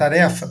primeira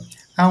tarefa,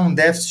 há um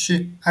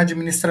déficit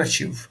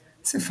administrativo.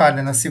 Se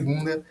falha na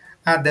segunda,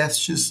 há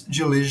déficits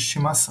de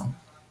legitimação.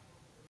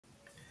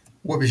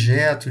 O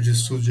objeto de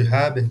estudo de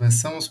Habermas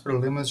são os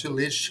problemas de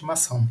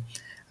legitimação.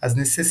 As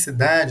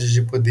necessidades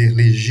de poder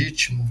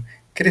legítimo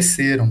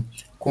cresceram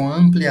com a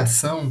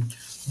ampliação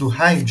do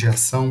raio de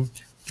ação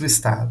do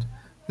Estado.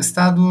 O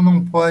Estado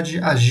não pode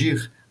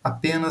agir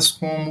apenas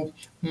como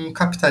um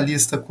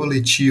capitalista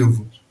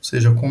coletivo, ou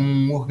seja, como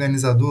um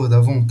organizador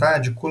da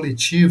vontade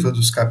coletiva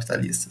dos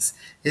capitalistas.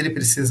 Ele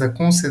precisa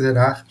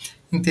considerar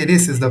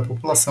interesses da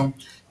população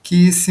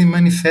que se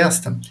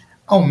manifestam,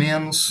 ao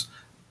menos,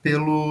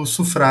 pelo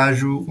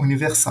sufrágio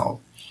universal.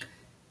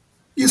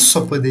 Isso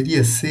só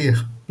poderia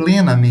ser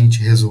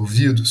plenamente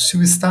resolvido se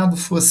o Estado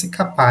fosse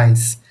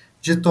capaz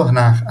de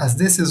tornar as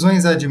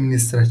decisões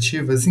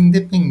administrativas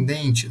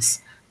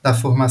independentes da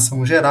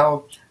formação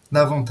geral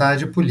da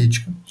vontade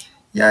política.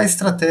 E há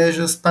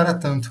estratégias para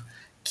tanto,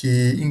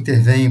 que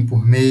intervêm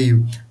por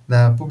meio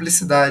da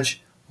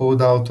publicidade ou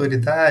da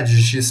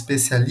autoridade de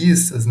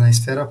especialistas na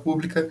esfera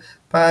pública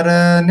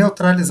para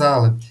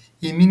neutralizá-la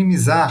e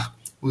minimizar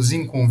os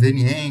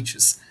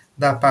inconvenientes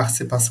da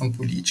participação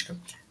política.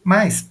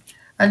 Mas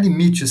há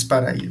limites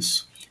para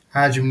isso.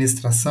 A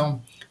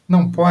administração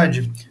não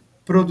pode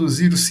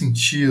produzir o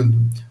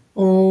sentido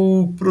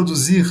ou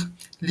produzir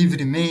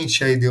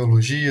livremente a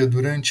ideologia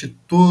durante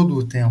todo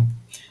o tempo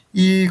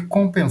e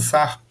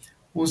compensar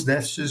os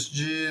déficits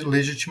de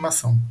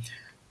legitimação.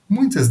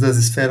 Muitas das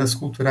esferas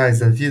culturais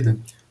da vida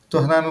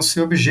tornaram-se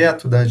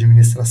objeto da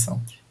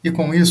administração, e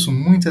com isso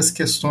muitas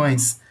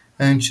questões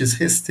antes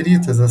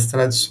restritas às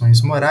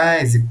tradições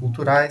morais e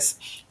culturais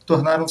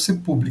tornaram-se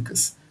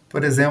públicas.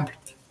 Por exemplo,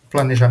 o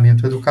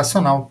planejamento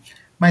educacional,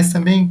 mas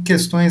também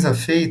questões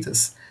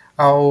afeitas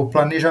ao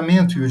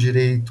planejamento e o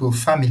direito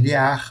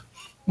familiar,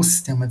 o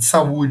sistema de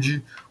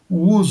saúde, o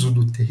uso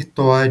do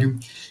território,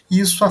 e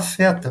isso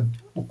afeta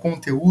o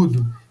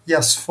conteúdo e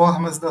as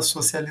formas da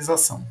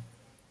socialização.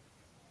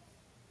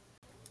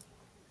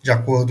 De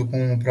acordo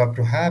com o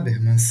próprio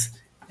Habermas,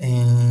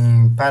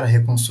 para a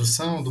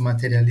reconstrução do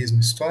materialismo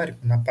histórico,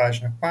 na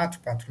página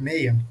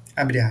 446,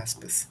 abre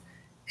aspas,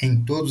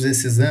 em todos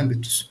esses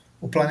âmbitos,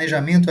 o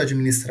planejamento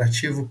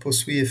administrativo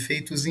possui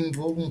efeitos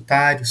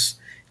involuntários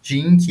de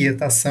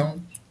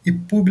inquietação e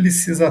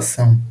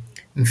publicização,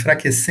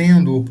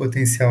 enfraquecendo o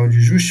potencial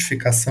de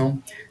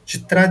justificação de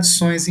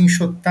tradições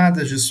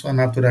enxotadas de sua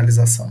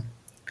naturalização.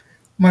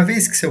 Uma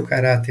vez que seu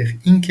caráter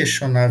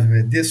inquestionável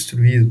é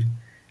destruído,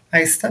 a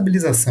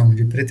estabilização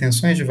de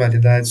pretensões de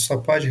validade só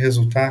pode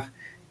resultar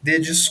de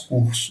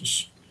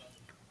discursos.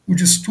 O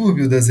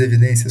distúrbio das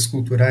evidências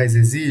culturais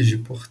exige,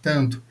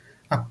 portanto,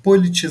 a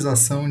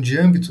politização de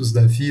âmbitos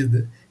da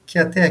vida que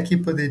até aqui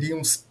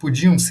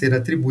podiam ser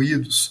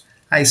atribuídos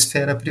à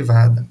esfera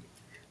privada.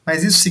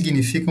 Mas isso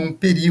significa um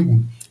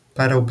perigo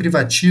para o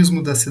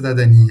privatismo da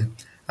cidadania,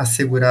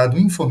 assegurado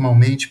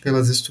informalmente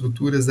pelas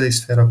estruturas da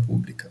esfera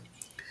pública.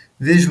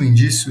 Vejo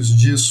indícios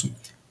disso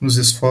nos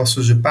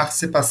esforços de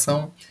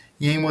participação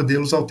e em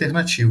modelos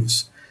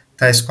alternativos,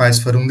 tais quais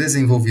foram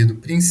desenvolvidos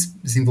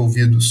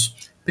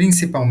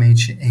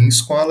principalmente em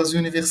escolas e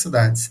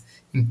universidades,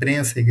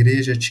 imprensa,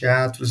 igreja,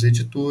 teatros,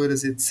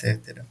 editoras,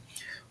 etc.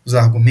 Os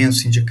argumentos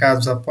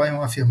sindicados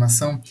apoiam a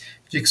afirmação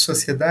de que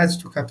sociedades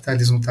do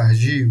capitalismo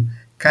tardio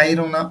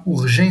caíram na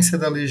urgência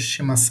da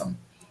legitimação.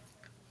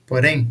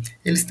 Porém,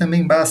 eles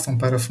também bastam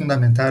para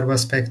fundamentar o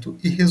aspecto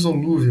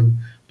irresolúvel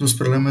dos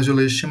problemas de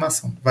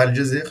legitimação, vale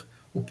dizer,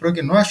 o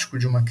prognóstico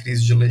de uma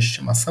crise de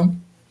legitimação.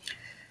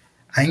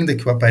 Ainda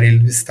que o aparelho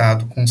do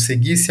Estado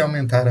conseguisse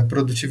aumentar a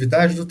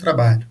produtividade do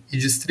trabalho e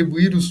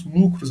distribuir os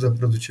lucros da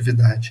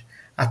produtividade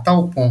a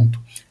tal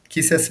ponto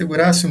que se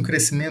assegurasse um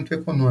crescimento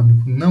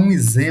econômico não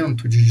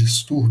isento de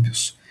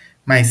distúrbios,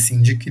 mas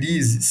sim de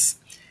crises,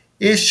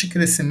 este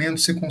crescimento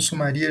se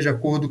consumaria de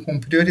acordo com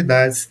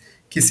prioridades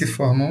que se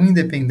formam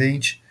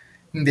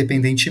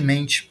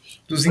independentemente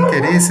dos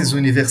interesses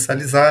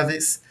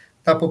universalizáveis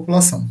da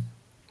população.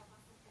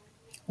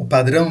 O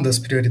padrão das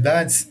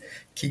prioridades,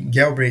 que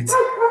Galbraith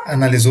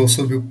analisou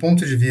sob o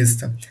ponto de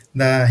vista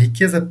da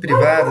riqueza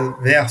privada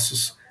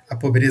versus a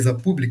pobreza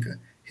pública,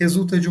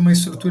 resulta de uma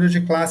estrutura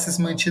de classes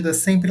mantida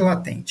sempre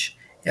latente.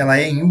 Ela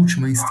é, em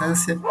última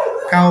instância,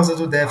 causa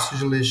do déficit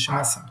de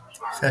legitimação.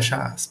 Fecha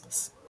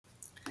aspas.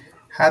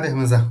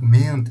 Habermas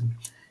argumenta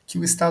que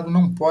o Estado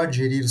não pode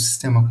gerir o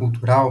sistema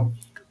cultural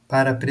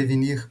para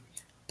prevenir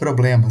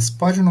problemas,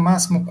 pode no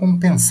máximo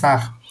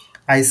compensar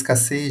a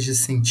escassez de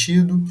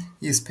sentido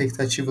e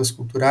expectativas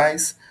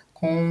culturais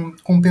com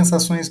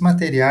compensações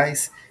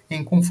materiais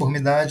em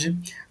conformidade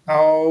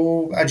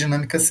à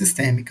dinâmica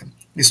sistêmica,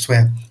 isto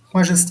é, com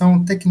a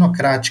gestão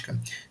tecnocrática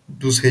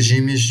dos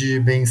regimes de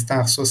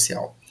bem-estar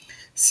social.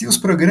 Se os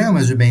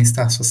programas de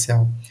bem-estar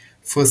social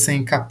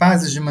fossem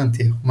capazes de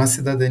manter uma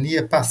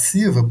cidadania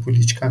passiva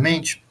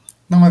politicamente,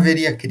 não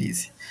haveria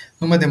crise.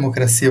 Numa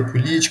democracia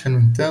política, no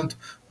entanto,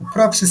 o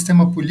próprio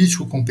sistema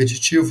político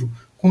competitivo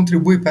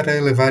contribui para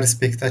elevar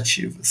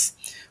expectativas.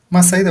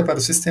 Uma saída para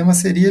o sistema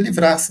seria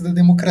livrar-se da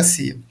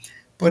democracia.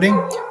 Porém,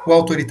 o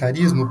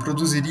autoritarismo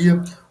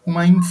produziria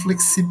uma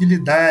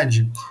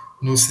inflexibilidade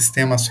no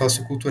sistema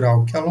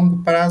sociocultural, que a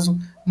longo prazo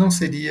não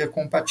seria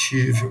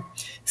compatível.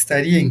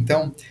 Estaria,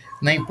 então,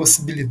 na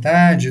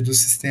impossibilidade do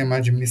sistema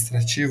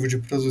administrativo de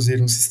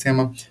produzir um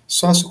sistema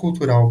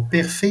sociocultural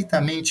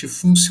perfeitamente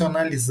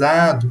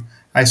funcionalizado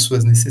às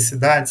suas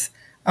necessidades,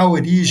 a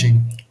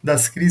origem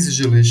das crises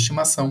de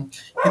legitimação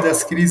e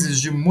das crises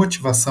de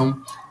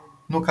motivação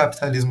no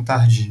capitalismo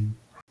tardio.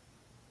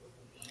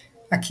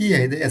 Aqui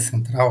a ideia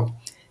central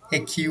é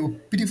que o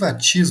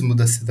privatismo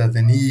da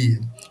cidadania,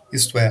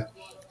 isto é,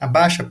 a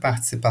baixa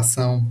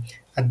participação,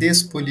 a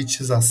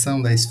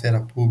despolitização da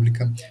esfera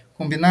pública,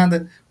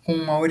 combinada com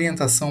uma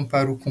orientação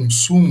para o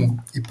consumo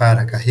e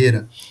para a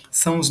carreira,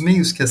 são os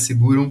meios que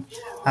asseguram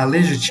a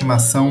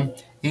legitimação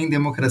em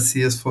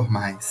democracias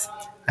formais.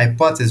 A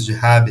hipótese de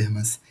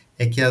Habermas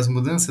é que as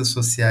mudanças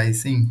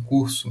sociais em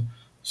curso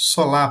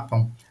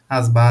solapam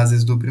as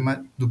bases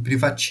do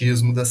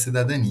privatismo da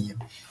cidadania.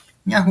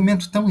 Em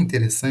argumento tão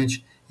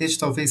interessante, este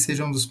talvez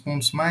seja um dos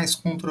pontos mais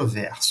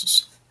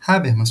controversos.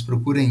 Habermas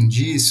procura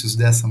indícios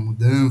dessa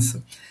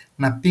mudança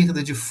na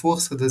perda de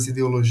força das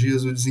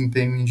ideologias do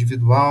desempenho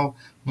individual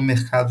no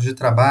mercado de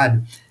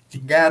trabalho,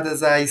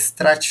 ligadas à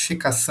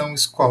estratificação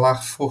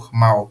escolar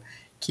formal,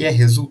 que é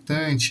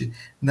resultante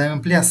da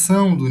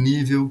ampliação do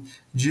nível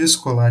de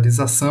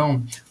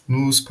escolarização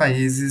nos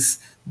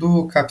países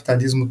do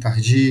capitalismo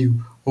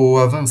tardio ou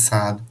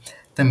avançado.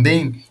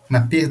 Também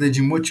na perda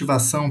de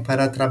motivação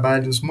para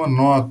trabalhos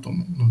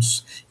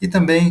monótonos e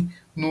também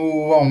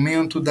no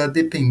aumento da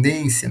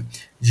dependência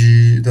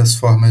das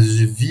formas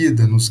de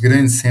vida nos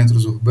grandes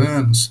centros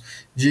urbanos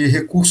de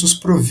recursos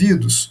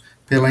providos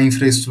pela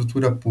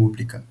infraestrutura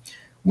pública.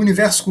 O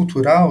universo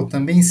cultural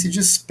também se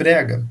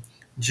desprega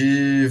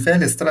de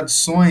velhas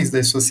tradições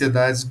das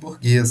sociedades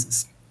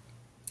burguesas.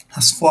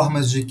 As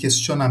formas de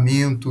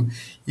questionamento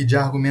e de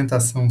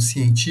argumentação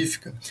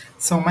científica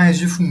são mais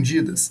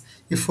difundidas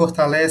e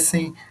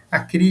fortalecem a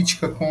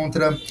crítica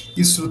contra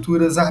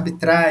estruturas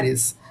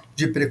arbitrárias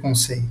de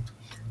preconceito.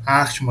 A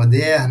arte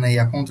moderna e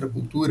a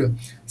contracultura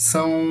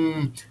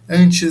são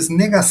antes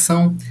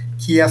negação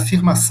que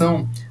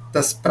afirmação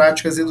das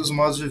práticas e dos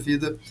modos de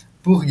vida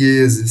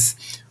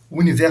burgueses. O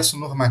universo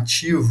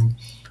normativo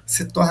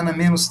se torna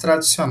menos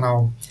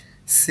tradicional,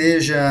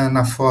 seja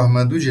na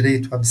forma do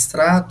direito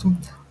abstrato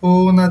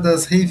ou na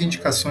das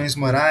reivindicações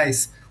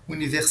morais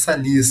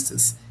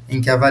universalistas, em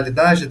que a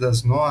validade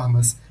das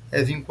normas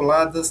é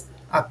vinculada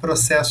a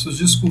processos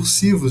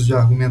discursivos de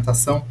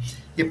argumentação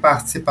e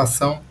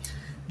participação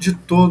de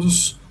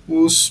todos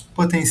os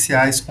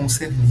potenciais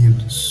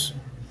concernidos.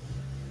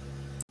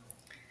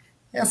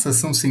 Essas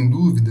são, sem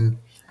dúvida,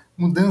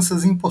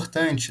 mudanças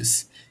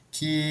importantes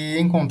que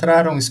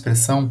encontraram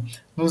expressão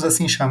nos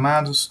assim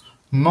chamados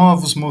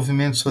novos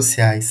movimentos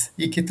sociais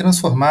e que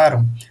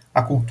transformaram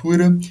a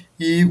cultura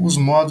e os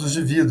modos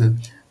de vida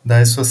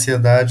das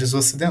sociedades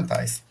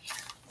ocidentais.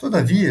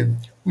 Todavia,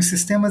 os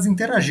sistemas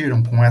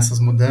interagiram com essas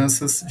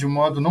mudanças de um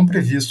modo não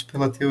previsto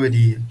pela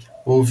teoria.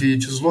 Houve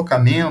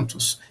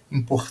deslocamentos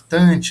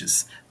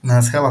importantes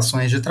nas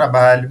relações de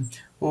trabalho,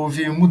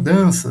 houve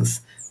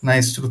mudanças na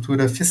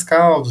estrutura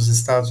fiscal dos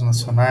Estados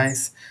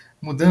nacionais,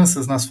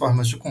 mudanças nas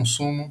formas de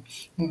consumo,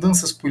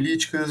 mudanças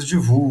políticas de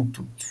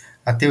vulto.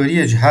 A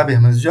teoria de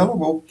Habermas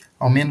dialogou,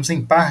 ao menos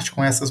em parte,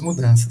 com essas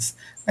mudanças,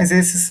 mas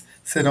esses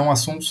serão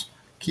assuntos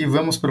que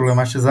vamos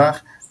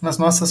problematizar nas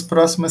nossas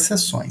próximas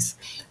sessões.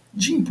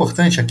 De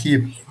importante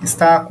aqui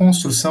está a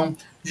construção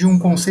de um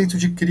conceito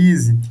de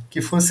crise que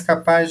fosse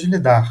capaz de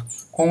lidar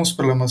com os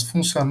problemas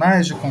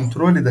funcionais de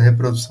controle da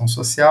reprodução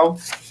social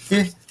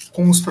e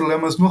com os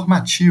problemas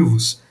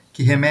normativos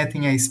que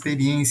remetem à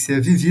experiência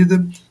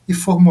vivida e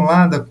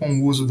formulada com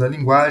o uso da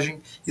linguagem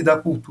e da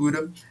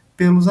cultura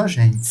pelos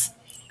agentes.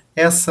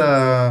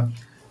 Essa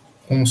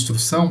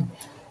construção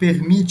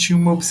permite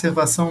uma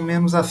observação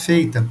menos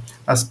afeita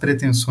às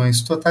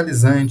pretensões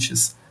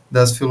totalizantes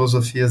das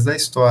filosofias da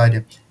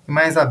história e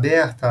mais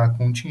aberta à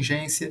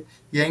contingência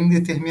e à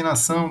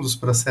indeterminação dos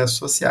processos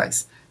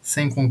sociais,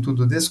 sem,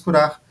 contudo,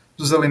 descurar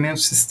dos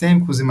elementos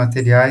sistêmicos e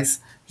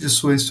materiais de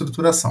sua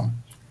estruturação.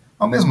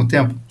 Ao mesmo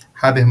tempo,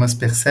 Habermas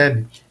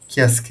percebe que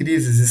as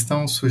crises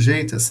estão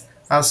sujeitas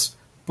às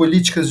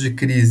políticas de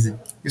crise,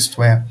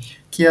 isto é,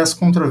 que as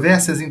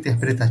controvérsias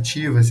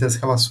interpretativas e as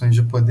relações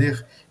de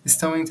poder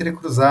estão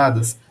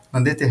entrecruzadas na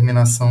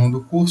determinação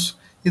do curso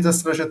e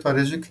das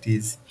trajetórias de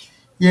crise.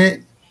 E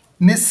é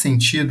nesse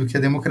sentido que a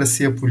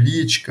democracia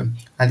política,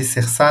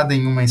 alicerçada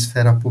em uma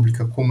esfera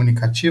pública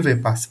comunicativa e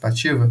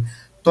participativa,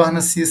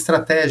 torna-se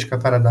estratégica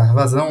para dar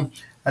vazão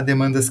a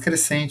demandas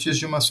crescentes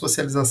de uma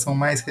socialização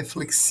mais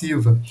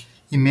reflexiva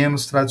e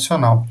menos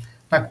tradicional,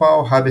 na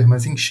qual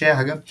Habermas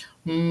enxerga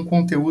um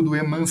conteúdo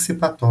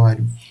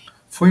emancipatório.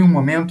 Foi um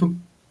momento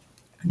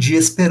de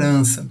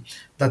esperança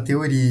da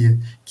teoria,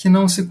 que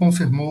não se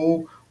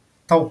confirmou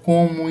tal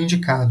como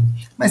indicado,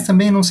 mas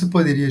também não se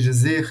poderia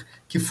dizer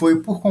que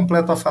foi por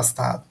completo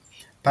afastado.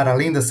 Para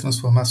além das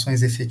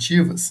transformações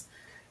efetivas,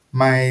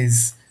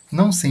 mas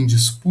não sem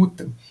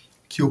disputa,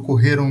 que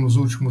ocorreram nos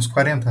últimos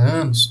 40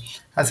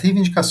 anos, as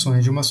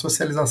reivindicações de uma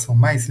socialização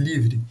mais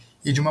livre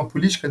e de uma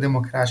política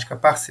democrática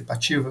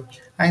participativa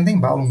ainda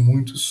embalam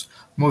muitos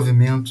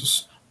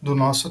movimentos do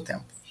nosso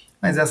tempo.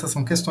 Mas essas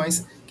são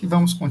questões que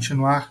vamos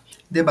continuar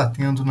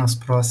debatendo nas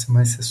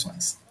próximas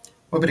sessões.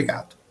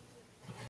 Obrigado.